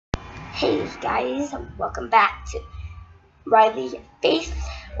Hey guys, welcome back to Riley Faith,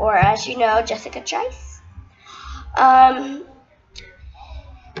 or as you know, Jessica Trice.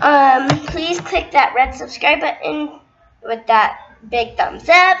 Please click that red subscribe button with that big thumbs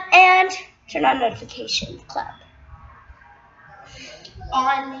up and turn on notifications club.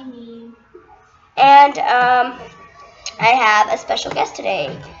 On me. And I have a special guest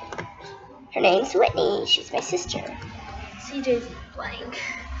today. Her name's Whitney. She's my sister. CJ's blank.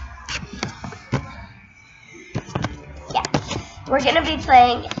 Yeah, we're gonna be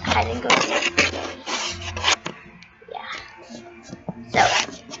playing hide and go seek. Yeah. So,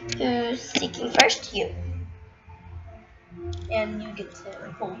 who's seeking first? You. And you get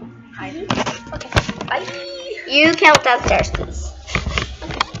to hold hide. Okay. Bye. You count downstairs, please.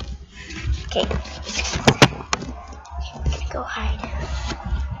 Okay. I'm gonna go hide.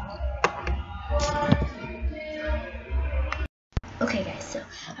 Okay, guys. So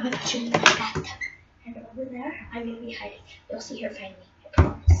I'm gonna show you my bathtub, and over there, I'm gonna be hiding. You'll see her find me. I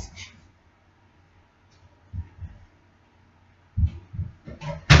promise.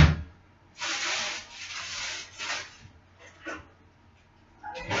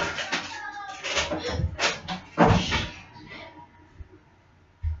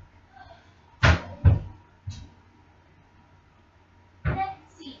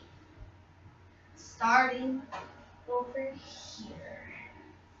 Let's see. Starting over here.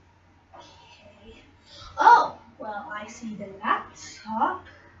 Okay. Oh, well, I see the laptop.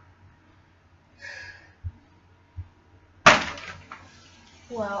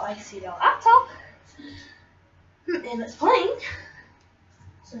 Well, I see the laptop. And it's playing.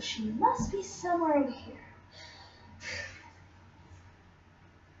 So she must be somewhere in here.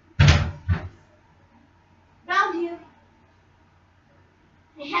 Found you.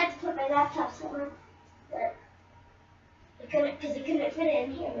 I had to put my laptop somewhere, but because it couldn't fit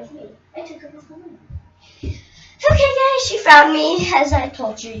in here with me. I took it with me. Okay, guys, she found me. As I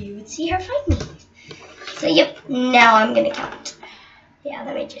told you would see her find me. So, yep, now I'm going to count. Yeah,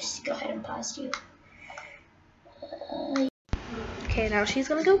 let me just go ahead and pause you. Okay, now she's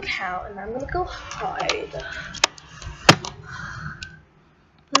gonna go count, and I'm gonna go hide.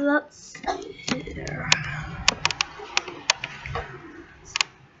 Let's see here.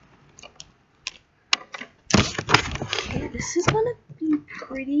 Okay, this is gonna be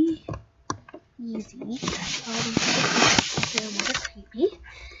pretty easy. They're more creepy.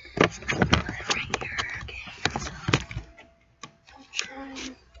 Right here. Okay, so I'm trying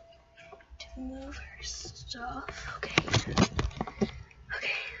to move her stuff. Okay.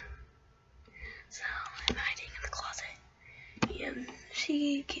 So I'm hiding in the closet, and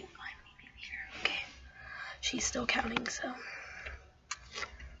she can't find me maybe here. Okay. She's still counting, so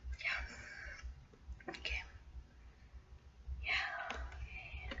yeah. Okay. Yeah.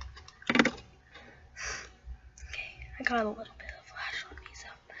 Okay. I got a little bit of flash on me, so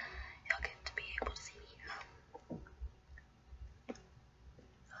y'all get to be able to see me.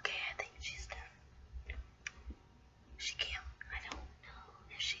 Okay, I think she's done. She can't. I don't know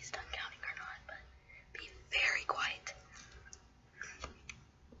if she's done counting or not, but be very quiet.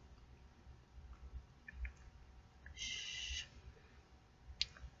 Shh.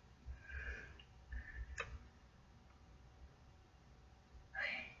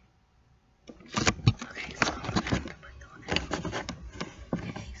 Okay, so I'm gonna have to put the one.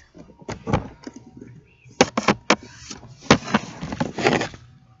 Okay, so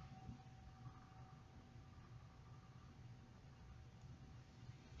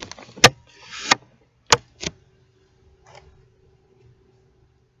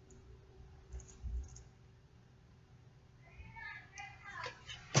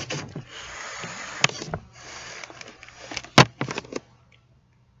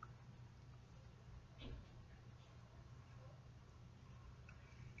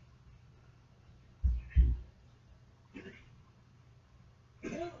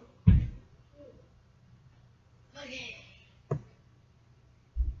okay.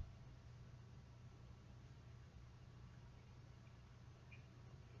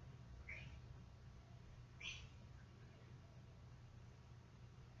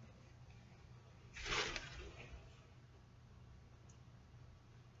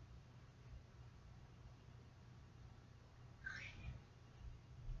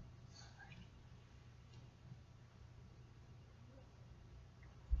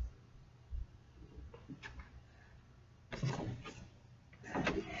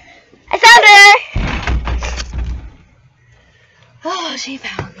 Oh, she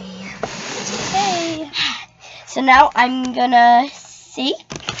found me. Okay. So now I'm gonna seek.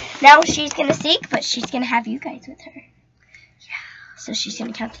 Now she's gonna seek, but she's gonna have you guys with her. Yeah. So she's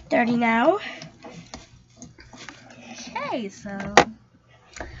gonna count to 30 now. Okay, so.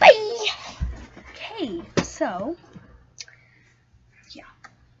 Bye! Okay, so. Yeah.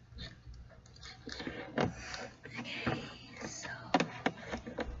 Okay, so.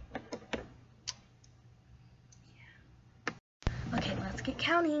 Yeah. Okay, let's get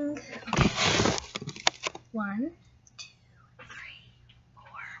counting. Okay. 1, 2, 3, 4,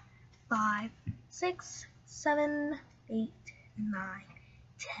 5, 6, 7, 8, 9,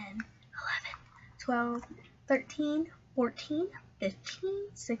 10, 11, 12, 13, 14, 15,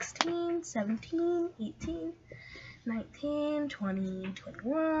 16, 17, 18, 19, 20,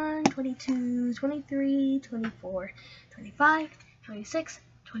 21, 22, 23, 24, 25, 26,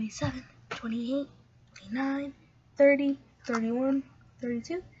 27, 28, 29, 30, 31,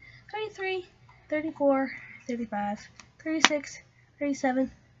 32, 33, 34, 35, 36,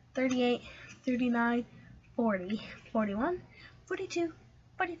 37, 38, 39, 40, 41, 42,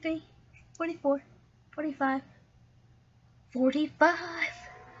 43, 44, 45, 45.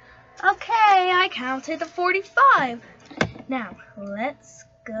 Okay, I counted to 45. Now, let's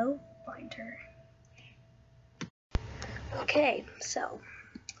go find her. Okay, so,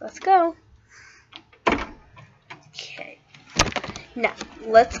 let's go. Okay. Now,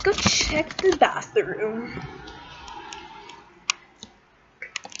 let's go check the bathroom.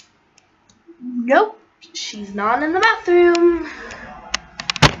 Nope, she's not in the bathroom.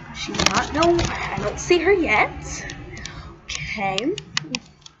 She's not, no, I don't see her yet. Okay.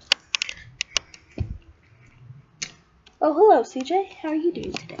 Oh, hello, CJ. How are you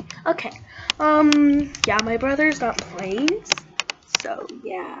doing today? Okay. Yeah, my brother's not playing, so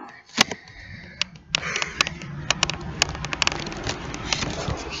yeah.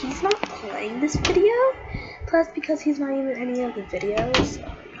 So he's not playing this video, plus because he's not even in any of the videos,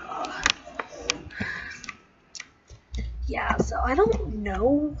 so yeah, so I don't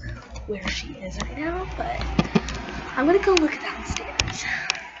know where she is right now, but I'm gonna go look downstairs.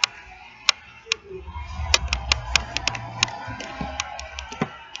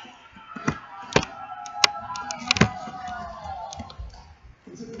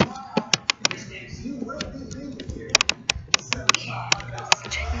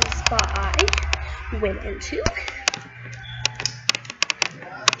 Checking the spot I went into.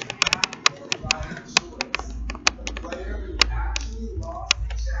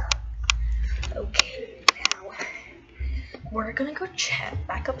 Okay, now we're gonna go check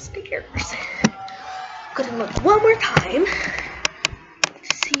back upstairs. Gonna look one more time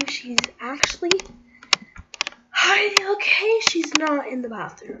to see if she's actually hiding. Okay, she's not in the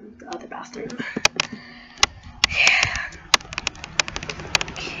bathroom, the other bathroom. Yeah.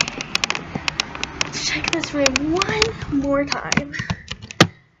 Okay. Let's check this room one more time.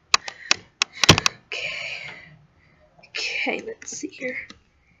 Okay, let's see here.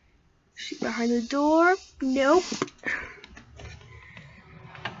 Is she behind the door? Nope.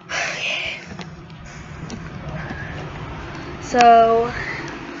 Okay. So,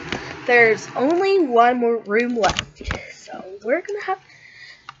 there's only one more room left. So, we're gonna have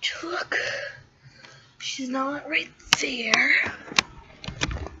to look. She's not right there.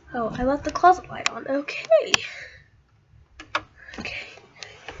 Oh, I left the closet light on. Okay. Okay.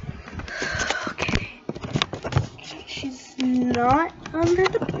 Okay. She's not under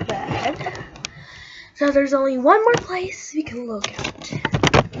the bed. So there's only one more place we can look at.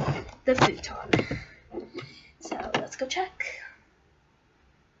 The futon. So let's go check.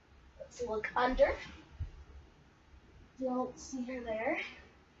 Let's look under. Don't see her there.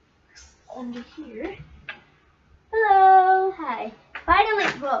 Under here. Hello. Hi. Finally,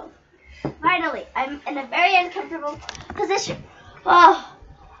 whoa. Finally, I'm in a very uncomfortable position. Oh.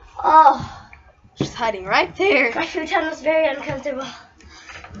 She's hiding right there. My futon was very uncomfortable.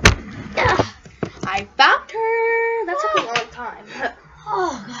 I found her. That took a long time.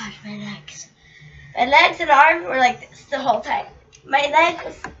 Oh gosh, my legs. My legs and arms were like this the whole time. My leg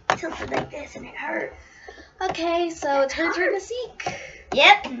was tilted like this and it hurt. Okay, so it's her turn to seek.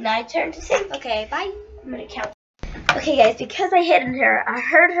 Yep, my turn to seek. Okay, bye. I'm gonna count. Okay guys, because I hit her, I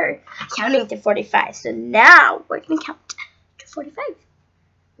heard her counting to 45. So now we're gonna count to 45.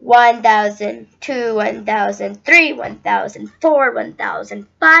 1,000, 2, 1,000, 3, 1,000, 4, 1,000,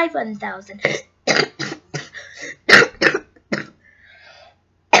 5, 1,000.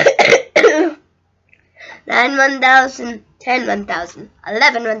 9, 1,000, 10, 1,000,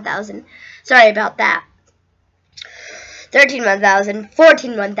 11, 1,000. Sorry about that. 13, 1,000,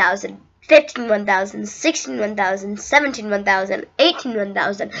 14, 1,000, 15, 1,000, 16, 1,000, 17, 1,000, 18,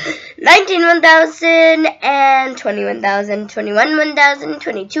 1,000, 19, 1,000, and 20, 1,000, 21, 1,000,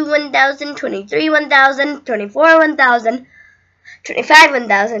 22, 1,000, 23, 1,000, 24, 1,000, 25,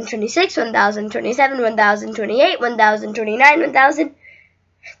 1,000, 26, 1,000, 27, 1,000, 28, 1,000, 29, 1,000,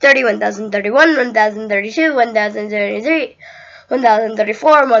 30, 1,000, 31, 1,000, 32, 1,000, 33, 1,000,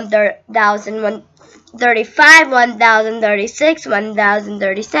 34, 1,000, 35, 1,000, 36, 1,000,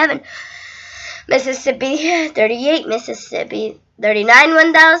 37, Mississippi 38, Mississippi 39,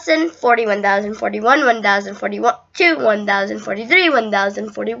 1,000, 40, 1,000, 41, 1,000, 42, 1,000, 43, 1,000,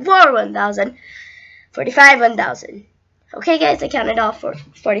 44, 1,000, 45, 1,000. Okay, guys, I counted all for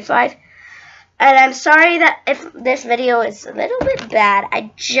 45. And I'm sorry that if this video is a little bit bad.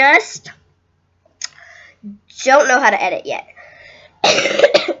 I just don't know how to edit yet.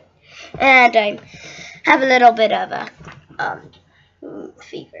 And I have a little bit of a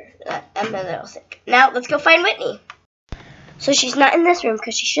fever. I'm a little sick. Now, let's go find Whitney. So she's not in this room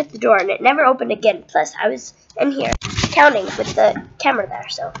because she shut the door and it never opened again. Plus, I was in here counting with the camera there.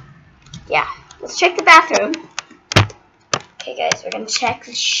 So, yeah. Let's check the bathroom. Okay, guys, we're going to check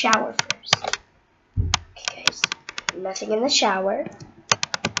the shower first. Okay, guys. Nothing in the shower.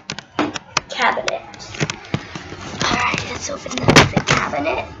 Cabinet. Alright, let's open the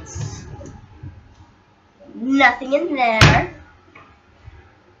cabinets. Nothing in there.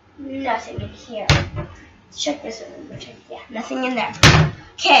 Nothing in here. Let's check this room. Yeah, nothing in there.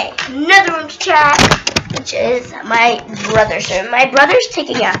 Okay, another room to check, which is my brother's room. My brother's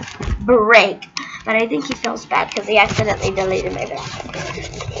taking a break, but I think he feels bad because he accidentally deleted my bathroom.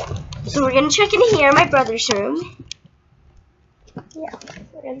 So we're going to check in here, my brother's room. Yeah,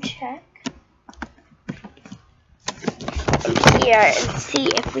 we're going to check in here and see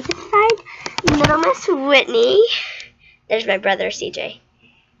if we can find little Miss Whitney. There's my brother, CJ.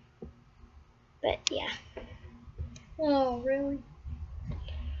 But, yeah. Oh, really?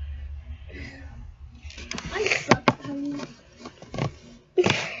 I suck.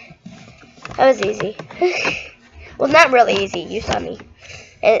 That was easy. Well, not really easy. You saw me.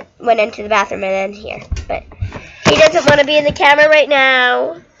 It went into the bathroom and then here. But he doesn't want to be in the camera right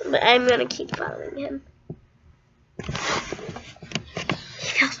now. But I'm going to keep following him. He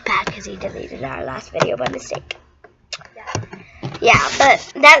feels bad because he deleted our last video by mistake. Yeah,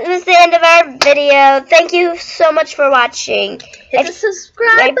 but that was the end of our video. Thank you so much for watching. Hit the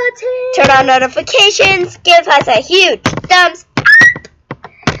subscribe button. Turn on notifications. Give us a huge thumbs up.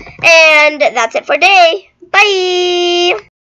 And that's it for today. Bye.